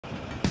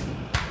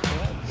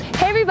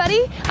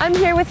everybody, I'm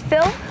here with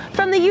Phil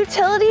from the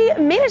Utility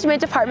Management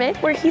Department,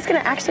 where he's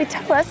going to actually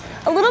tell us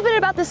a little bit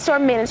about the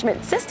storm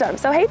management system.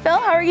 So hey Phil,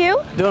 how are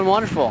you? Doing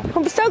wonderful.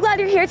 I'm so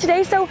glad you're here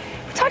today. So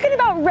talking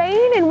about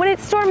rain and when it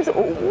storms,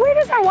 where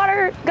does our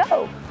water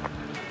go?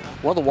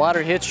 Well, the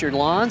water hits your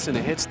lawns and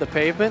it hits the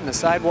pavement and the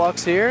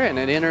sidewalks here, and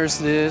it enters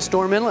the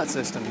storm inlet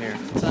system here.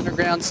 It's an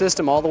underground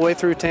system all the way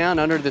through town,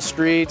 under the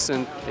streets,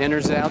 and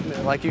enters out,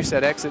 like you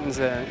said, exits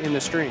in the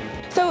stream.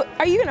 So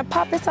are you going to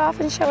pop this off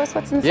and show us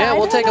what's inside? Yeah,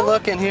 we'll take a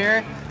look in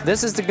here.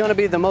 This is going to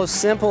be the most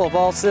simple of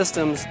all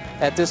systems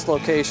at this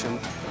location.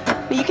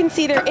 You can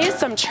see there is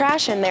some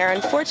trash in there,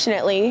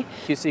 unfortunately.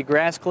 You see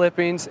grass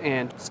clippings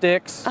and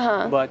sticks,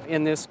 but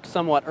in this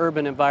somewhat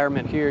urban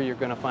environment here, you're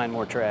going to find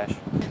more trash.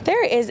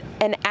 There is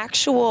an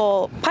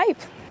actual pipe.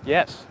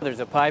 Yes, there's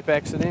a pipe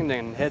exiting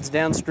and heads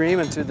downstream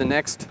into the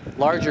next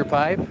larger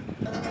pipe.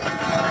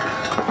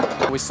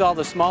 We saw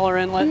the smaller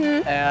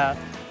inlet,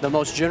 the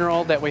most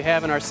general that we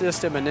have in our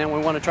system, and then we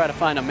want to try to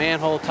find a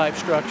manhole type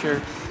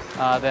structure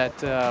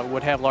that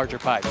would have larger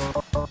pipes.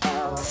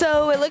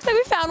 So it looks like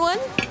we found one.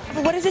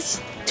 What is this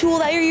tool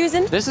that you're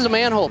using? This is a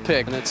manhole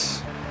pick, and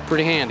it's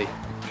pretty handy.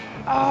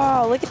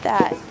 Oh, look at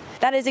that.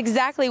 That is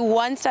exactly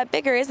one step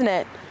bigger, isn't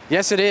it?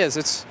 Yes, it is.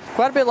 It's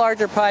quite a bit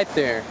larger pipe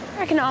there.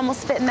 I can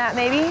almost fit in that,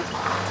 maybe.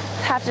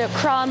 Have to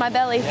crawl on my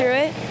belly through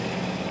it.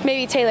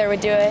 Maybe Taylor would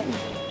do it,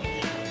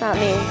 not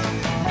me.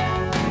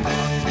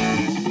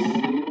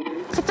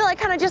 So I feel like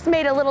I kind of just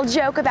made a little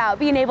joke about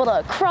being able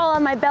to crawl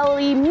on my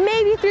belly,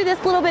 maybe through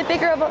this little bit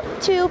bigger of a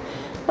tube.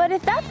 But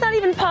if that's not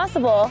even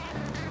possible,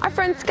 our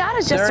friend Scott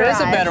has just arrived. There is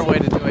a better way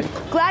to do it.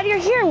 Glad you're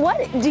here.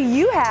 What do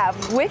you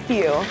have with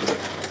you?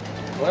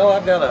 Well,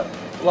 I've got a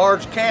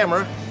large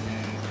camera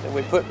that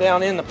we put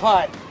down in the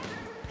pipe.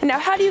 And now,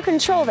 how do you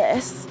control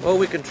this? Well,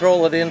 we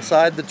control it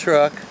inside the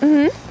truck,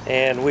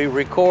 and we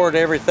record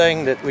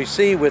everything that we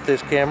see with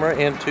this camera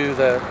into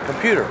the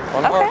computer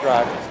on the hard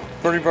drive.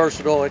 It's pretty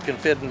versatile. It can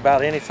fit in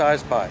about any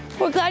size pipe.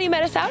 We're glad you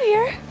met us out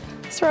here.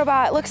 This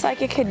robot looks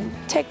like it could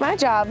take my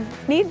job,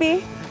 need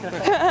be.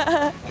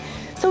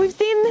 So we've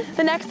seen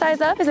the next size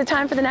up. Is it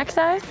time for the next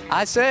size?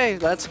 I say,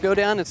 let's go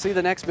down and see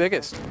the next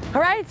biggest.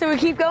 All right, so we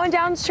keep going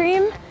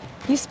downstream.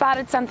 You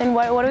spotted something.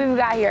 What do we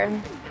got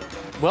here?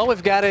 Well,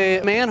 we've got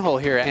a manhole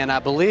here, and I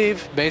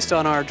believe, based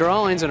on our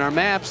drawings and our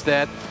maps,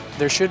 that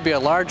there should be a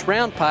large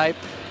round pipe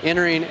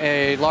entering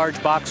a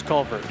large box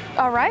culvert.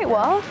 All right,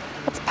 well,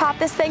 let's pop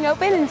this thing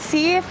open and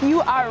see if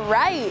you are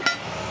right.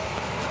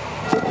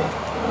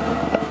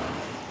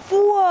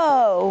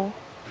 Whoa.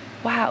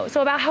 Wow,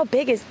 so about how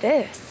big is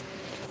this?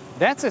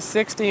 That's a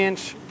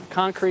 60-inch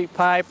concrete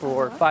pipe,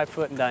 or 5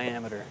 foot in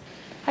diameter.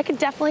 I could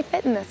definitely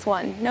fit in this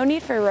one. No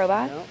need for a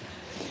robot. No.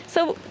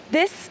 So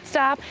this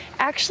stop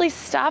actually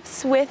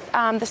stops with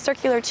the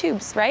circular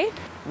tubes, right?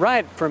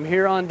 Right, from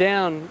here on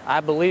down, I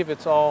believe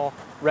it's all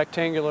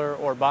rectangular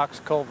or box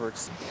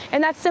culverts.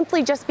 And that's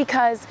simply just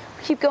because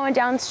we keep going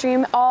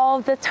downstream,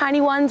 all the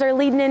tiny ones are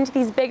leading into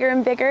these bigger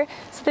and bigger,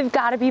 so they've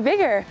got to be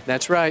bigger.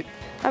 That's right.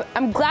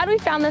 I'm glad we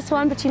found this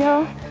one, but you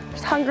know,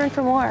 just hungering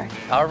for more.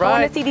 All right.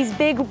 I want to see these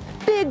big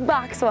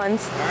box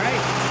ones. All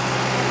right.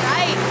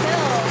 Right,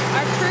 Phil,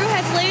 our crew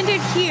has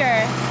landed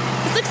here.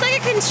 This looks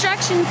like a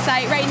construction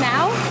site right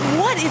now.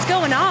 What is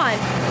going on?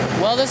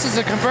 Well, this is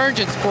a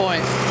convergence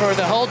point for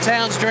the whole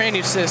town's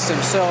drainage system.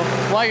 So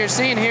what you're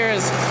seeing here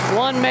is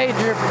one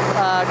major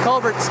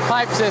culvert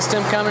pipe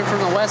system coming from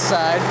the west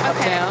side of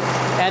town,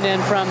 and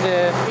then from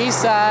the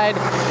east side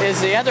is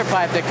the other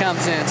pipe that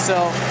comes in.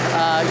 So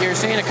you're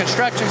seeing a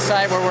construction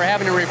site where we're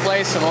having to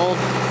replace an old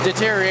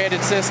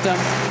deteriorated system.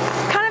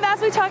 Kind of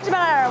as we talked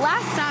about at our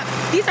last stop,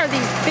 these are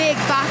these big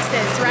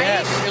boxes, right?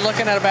 Yes, you're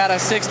looking at about a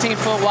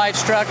 16-foot wide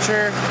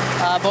structure.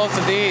 Both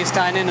of these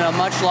tying into a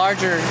much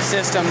larger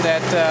system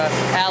that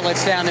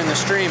outlets down in the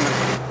stream.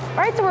 All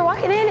right, so we're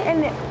walking in,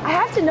 and I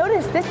have to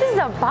notice this is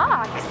a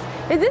box.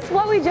 Is this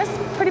what we just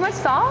pretty much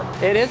saw?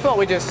 It is what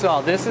we just saw.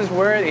 This is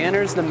where it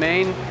enters the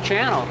main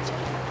channel.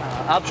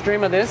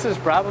 Upstream of this is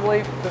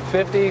probably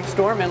 50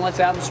 storm inlets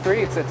out in the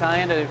streets that tie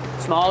into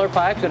smaller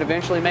pipes that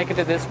eventually make it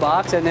to this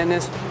box, and then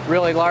this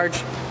really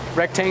large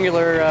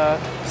rectangular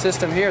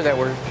system here that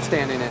we're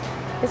standing in.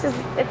 This is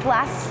its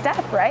last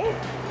step, right?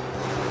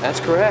 That's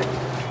correct.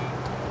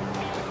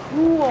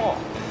 Cool.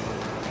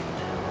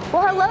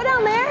 Well, hello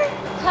down there.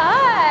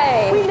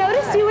 Hi. We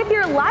noticed you with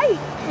your light.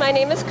 My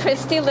name is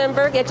Christy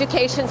Lindberg,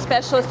 Education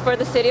Specialist for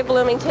the City of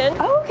Bloomington.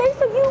 Oh, okay,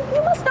 so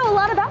you must know a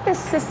lot about this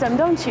system,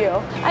 don't you?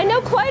 I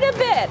know quite a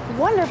bit.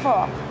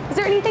 Wonderful. Is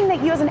there anything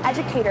that you as an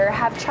educator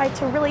have tried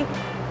to really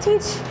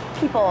teach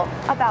people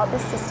about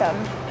this system?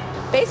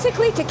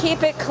 Basically, to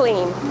keep it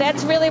clean.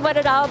 That's really what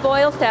it all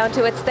boils down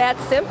to. It's that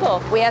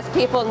simple. We ask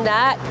people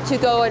not to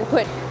go and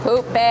put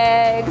poop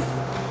bags,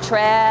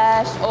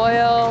 trash,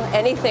 oil,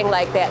 anything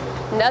like that.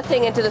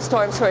 Nothing into the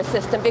storm sewer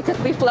system, because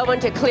we flow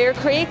into Clear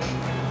Creek,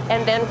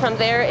 and then from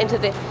there into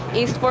the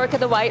East Fork of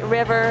the White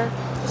River,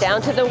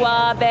 down to the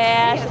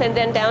Wabash, and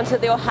then down to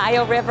the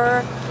Ohio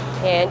River.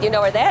 And you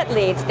know where that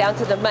leads, down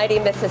to the mighty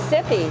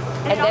Mississippi,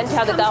 and then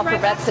down the Gulf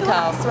of Mexico.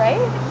 Us, right?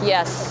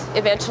 Yes,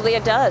 eventually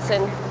it does.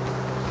 And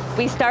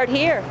we start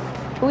here.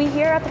 We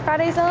here at the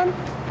Friday Zone,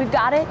 we've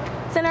got it.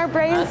 It's in our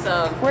brains.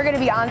 Awesome. We're going to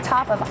be on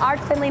top of our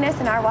cleanliness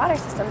and our water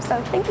system.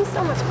 So thank you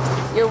so much.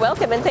 You're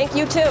welcome, and thank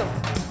you too.